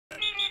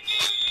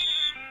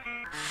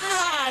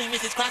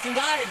This is crossing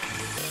guard.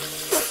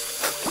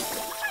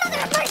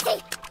 Mother of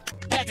mercy!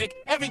 Patrick,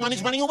 everyone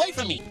is running away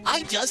from me.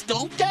 I just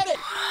don't get it.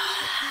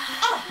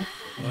 Oh,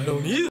 I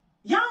don't either.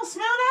 y'all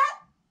smell that?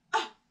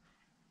 Oh,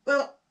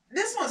 well,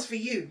 this one's for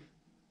you.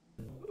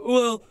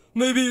 Well,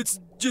 maybe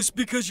it's just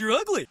because you're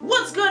ugly.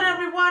 What's good,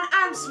 everyone?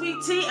 I'm Sweet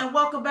Tea, and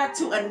welcome back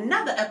to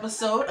another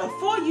episode of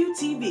For You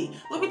TV,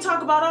 where we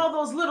talk about all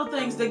those little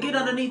things that get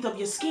underneath of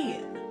your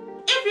skin.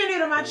 If you're new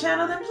to my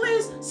channel, then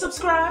please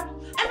subscribe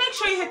and make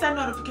sure you hit that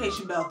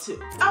notification bell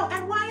too. Oh,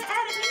 and while you're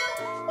at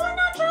it, why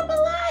not drop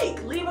a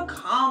like, leave a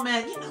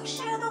comment,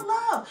 share the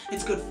love.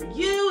 It's good for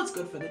you, it's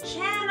good for the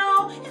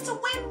channel, it's a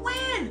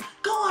win-win.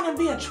 Go on and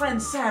be a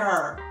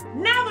trendsetter.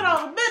 Now that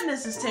all the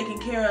business is taken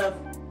care of,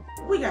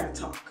 we gotta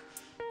talk.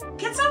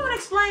 Can someone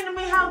explain to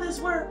me how this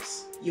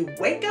works? You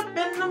wake up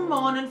in the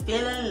morning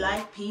feeling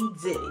like P.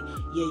 Diddy.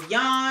 You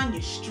yawn,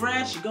 you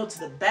stretch, you go to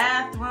the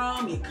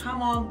bathroom, you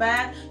come on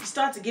back, you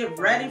start to get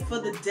ready for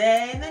the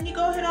day, and then you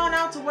go head on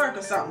out to work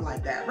or something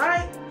like that,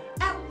 right?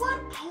 At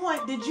what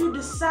point did you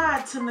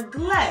decide to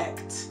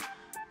neglect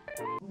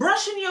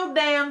brushing your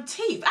damn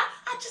teeth?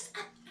 I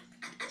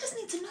just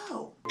need to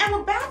know. And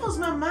what baffles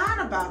my mind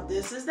about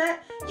this is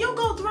that you'll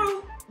go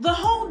through the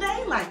whole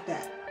day like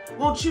that.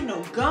 Won't chew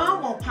no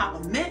gum, won't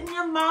pop a mint in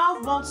your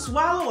mouth, won't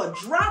swallow a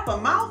drop of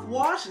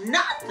mouthwash,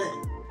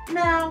 nothing.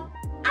 Now,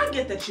 I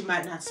get that you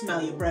might not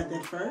smell your breath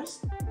at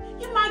first.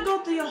 You might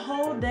go through your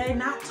whole day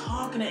not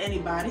talking to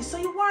anybody, so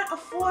you weren't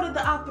afforded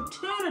the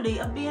opportunity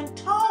of being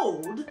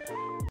told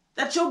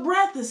that your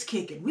breath is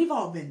kicking. We've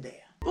all been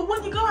there. But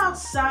when you go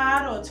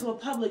outside or to a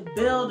public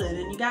building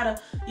and you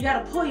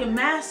gotta pull your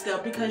mask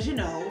up because,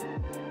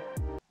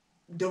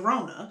 the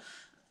Rona,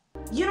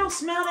 you don't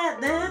smell that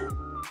then?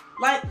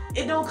 Like,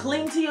 it don't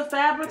cling to your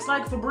fabrics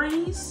like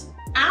Febreze?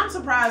 I'm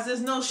surprised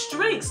there's no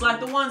streaks like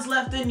the ones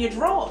left in your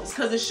drawers,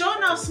 because it sure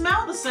enough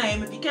smell the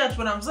same, if you catch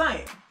what I'm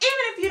saying.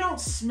 Even if you don't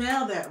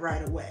smell that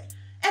right away,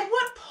 at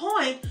what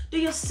point do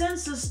your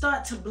senses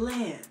start to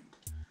blend?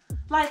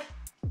 Like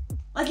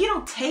you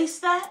don't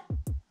taste that?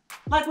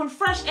 Like when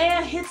fresh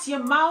air hits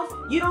your mouth,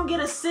 you don't get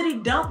a city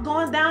dump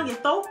going down your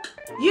throat?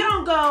 You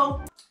don't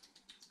go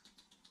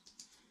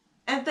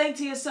and think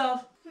to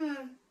yourself,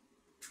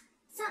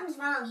 Something's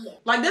wrong here.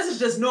 like this is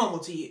just normal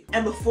to you.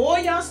 And before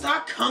y'all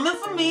start coming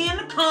for me in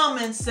the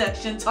comments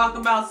section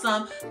talking about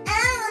some,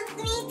 Oh,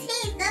 Sweet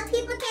Tea, some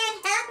people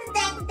can't help the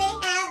fact that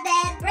they have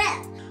bad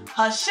breath.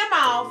 hush your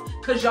mouth,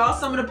 cause y'all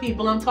some of the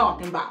people I'm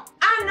talking about.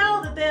 I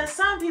know that there are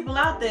some people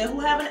out there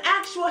who have an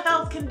actual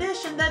health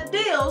condition that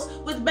deals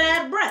with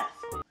bad breath.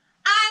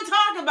 I ain't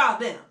talking about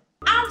them.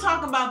 I'm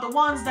talking about the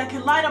ones that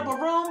can light up a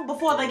room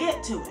before they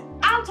get to it.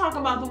 I'm talking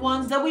about the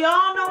ones that we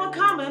all know are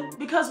coming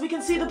because we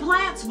can see the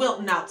plants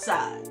wilting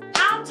outside.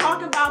 I'm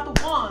talking about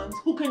the ones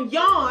who can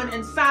yawn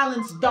and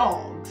silence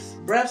dogs.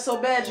 Breath so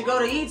bad you go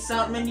to eat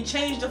something and you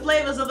change the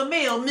flavors of the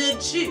meal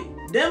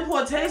mid-chew. Them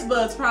poor taste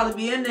buds probably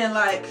be in there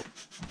like...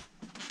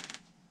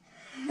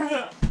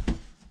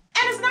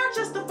 And it's not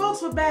just the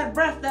folks with bad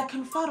breath that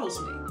confuddles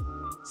me.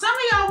 Some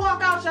of y'all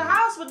walk out your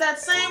house with that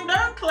same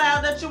dirt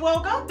cloud that you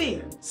woke up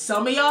in.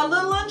 Some of y'all a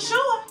little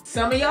unsure.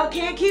 Some of y'all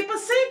can't keep a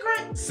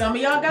secret. Some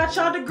of y'all got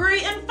your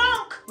degree in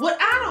funk. What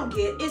I don't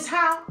get is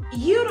how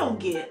you don't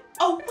get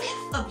a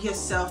whiff of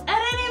yourself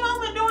at any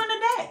moment during the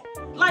day.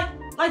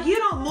 Like you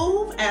don't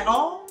move at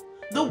all.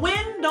 The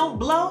wind don't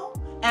blow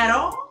at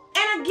all.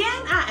 And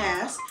again, I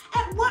ask,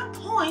 at what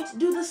point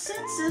do the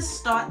senses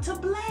start to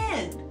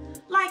blend?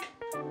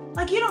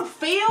 Like you don't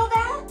feel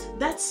that?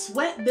 That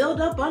sweat build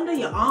up under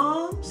your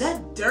arms?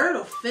 That dirt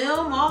or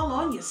film all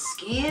on your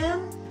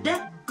skin?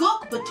 That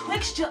gook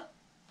betwixt your...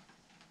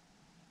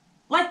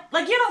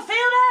 Like you don't feel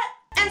that?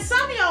 And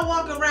some of y'all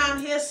walk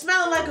around here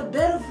smelling like a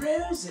bed of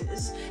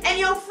roses. And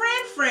your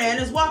friend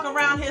is walking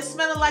around here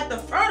smelling like the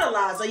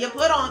fertilizer you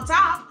put on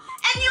top.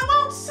 And you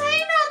won't say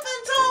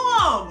nothing to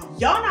them.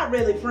 Y'all not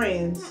really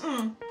friends.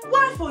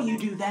 Why for you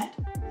do that?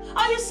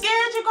 Are you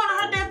scared you're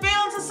gonna hurt their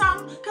feelings or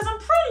something? Because I'm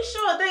pretty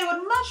sure they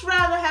would much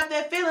rather have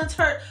their feelings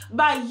hurt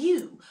by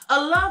you, a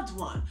loved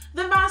one,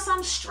 than by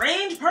some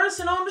strange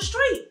person on the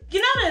street. You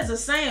know there's a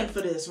saying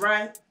for this,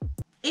 right?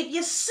 If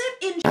you sit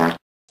in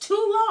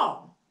too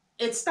long,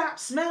 it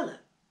stops smelling.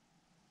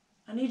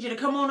 I need you to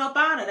come on up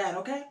out of that,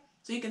 okay?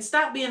 So you can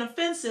stop being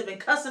offensive and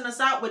cussing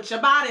us out with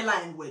your body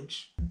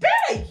language.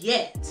 Better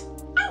yet,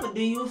 I would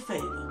do you a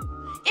favor.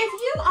 If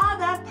you are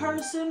that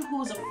person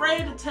who's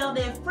afraid to tell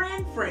their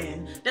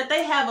friend that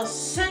they have a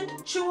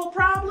sensual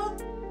problem,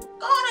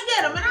 go on and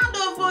get them and I'll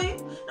do it for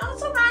you. No,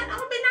 it's all right. I'm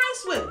gonna be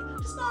nice with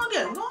it. Just go on and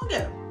get them. Go on and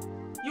get them.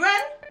 You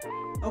ready?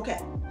 Okay,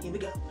 here we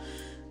go.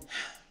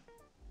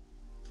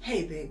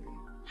 Hey, baby.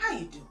 How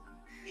you doing?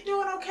 You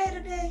doing okay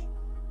today?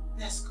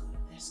 That's good.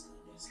 That's good.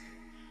 That's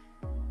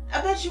good.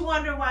 I bet you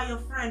wonder why your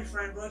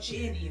friend brought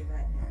you in here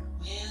right now.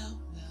 Well,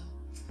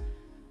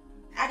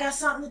 I got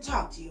something to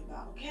talk to you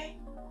about, okay?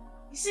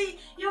 You see,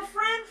 your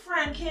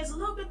friend cares a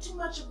little bit too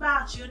much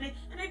about you and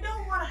they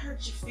don't want to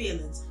hurt your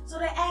feelings. So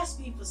they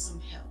ask me for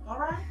some help, all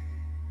right?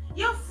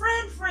 Your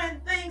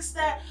friend thinks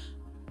that,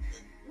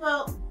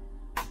 well,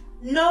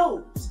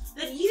 knows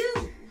that you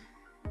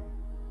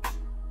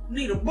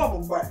Need a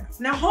bubble bath.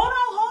 Now hold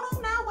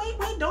on now, wait,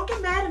 don't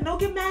get mad and don't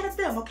get mad at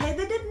them, okay?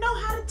 They didn't know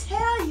how to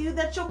tell you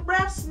that your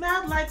breath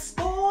smelled like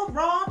spoiled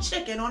raw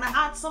chicken on a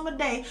hot summer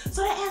day,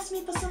 so they asked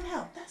me for some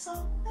help. That's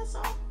all.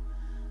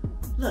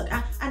 Look,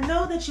 I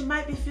know that you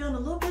might be feeling a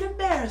little bit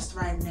embarrassed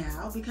right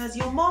now because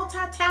your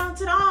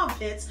multi-talented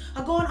armpits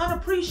are going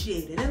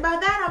unappreciated. And by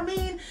that I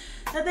mean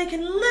that they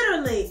can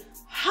literally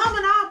hum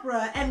an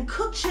opera and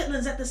cook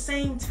chitlins at the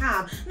same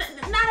time.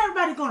 Not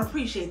everybody's gonna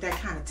appreciate that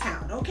kind of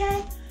talent,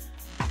 okay?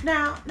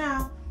 Now,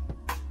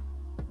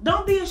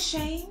 don't be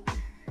ashamed.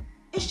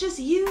 It's just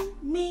you,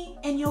 me,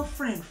 and your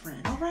friend,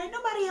 all right?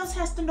 Nobody else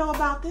has to know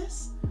about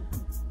this.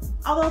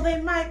 Although they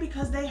might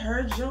because they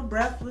heard your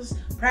breath was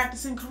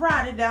practicing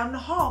karate down the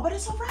hall. But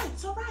it's all right.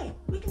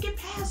 We can get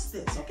past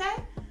this, okay?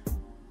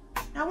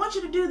 Now I want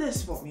you to do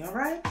this for me, all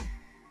right?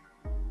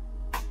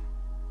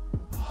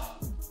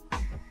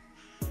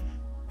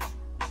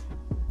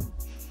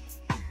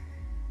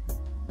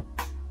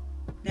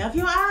 Now, if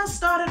your eyes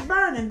started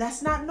burning,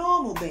 that's not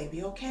normal,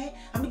 baby, okay?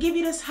 I'm gonna give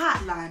you this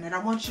hotline that I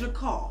want you to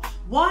call.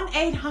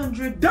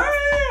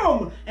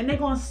 1-800-DAMN! And they're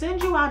gonna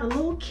send you out a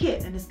little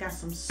kit, and it's got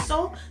some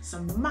soap,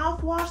 some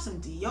mouthwash,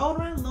 some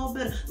deodorant, a little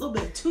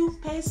bit of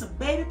toothpaste, some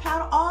baby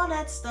powder, all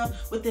that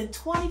stuff within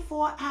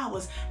 24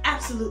 hours,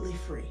 absolutely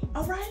free,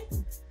 all right?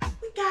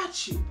 We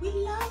got you. We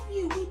love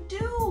you. We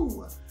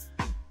do.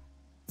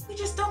 We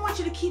just don't want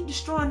you to keep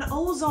destroying the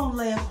ozone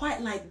layer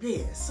quite like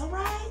this, all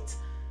right?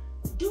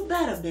 Do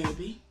better,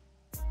 baby.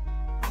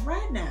 All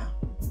right now.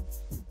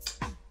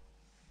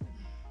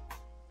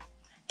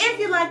 If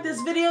you like this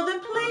video,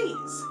 then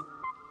please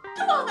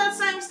do all that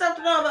same stuff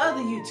that all the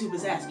other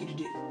YouTubers ask you to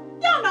do.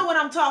 Y'all know what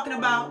I'm talking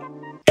about.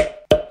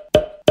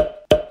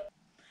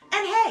 And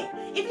hey,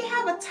 if you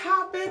have a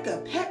topic, a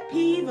pet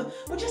peeve,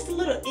 or just a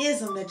little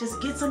ism that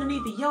just gets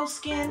underneath of your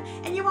skin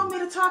and you want me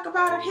to talk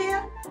about it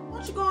here, why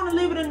don't you go on and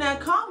leave it in that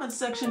comment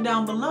section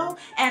down below,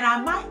 and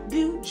I might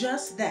do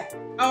just that.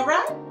 All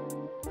right?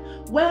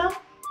 Well,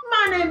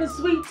 my name is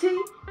Sweet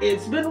Tea.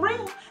 It's been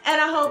real, and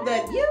I hope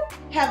that you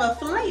have a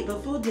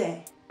flavorful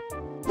day.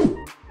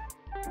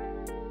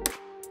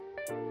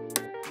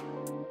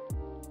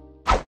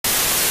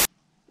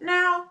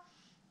 Now,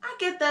 I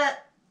get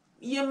that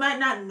you might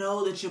not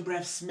know that your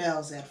breath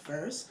smells at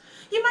first.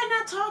 You might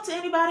not talk to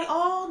anybody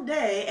all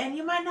day, and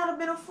you might not have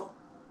been a fool.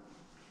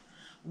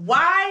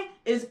 Why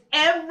is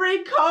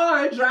every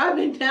car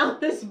driving down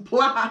this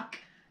block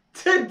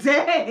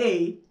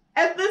today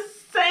at the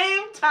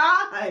same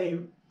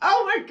time?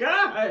 Oh my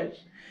gosh.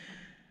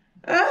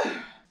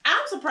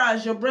 I'm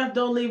surprised your breath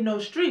don't leave no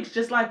streaks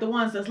just like the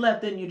ones that's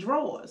left in your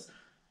drawers.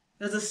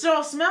 Because it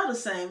sure smell the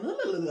same.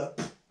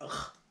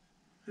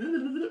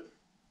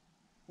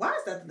 Why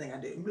is that the thing I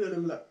do?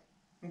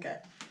 Okay.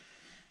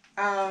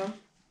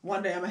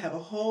 One day I'm going to have a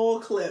whole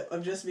clip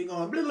of just me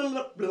going.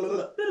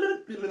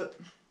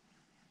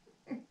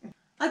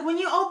 Like when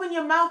you open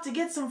your mouth to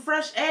get some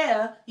fresh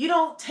air, you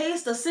don't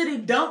taste a city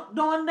dump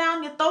going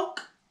down your throat.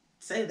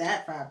 Say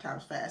that 5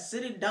 times fast.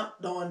 City dump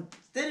going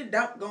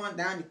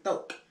down your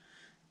throat.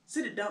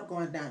 City dump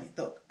going down your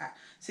throat.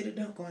 City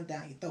dump going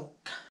down your throat.